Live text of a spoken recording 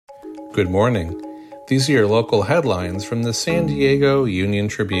Good morning. These are your local headlines from the San Diego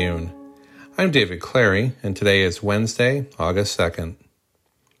Union-Tribune. I'm David Clary, and today is Wednesday, August 2nd.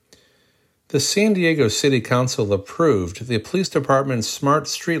 The San Diego City Council approved the police department's smart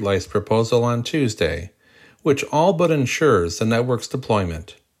streetlights proposal on Tuesday, which all but ensures the network's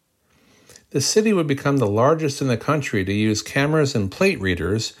deployment. The city would become the largest in the country to use cameras and plate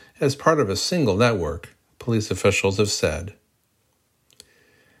readers as part of a single network, police officials have said.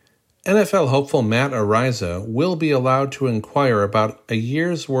 NFL hopeful Matt Ariza will be allowed to inquire about a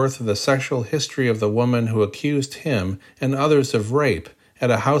year's worth of the sexual history of the woman who accused him and others of rape at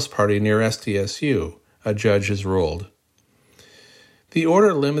a house party near SDSU, a judge has ruled. The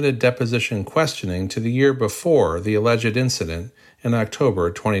order limited deposition questioning to the year before the alleged incident in October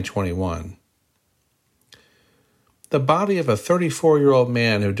 2021. The body of a 34-year-old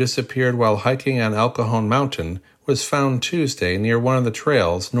man who disappeared while hiking on El Cajon Mountain was found Tuesday near one of the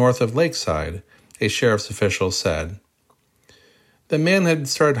trails north of Lakeside, a sheriff's official said. The man had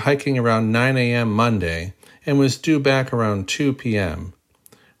started hiking around 9 a.m. Monday and was due back around 2 p.m.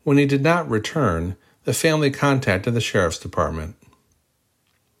 When he did not return, the family contacted the sheriff's department.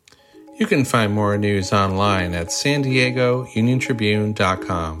 You can find more news online at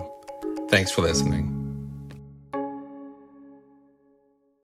SanDiegoUnionTribune.com. Thanks for listening.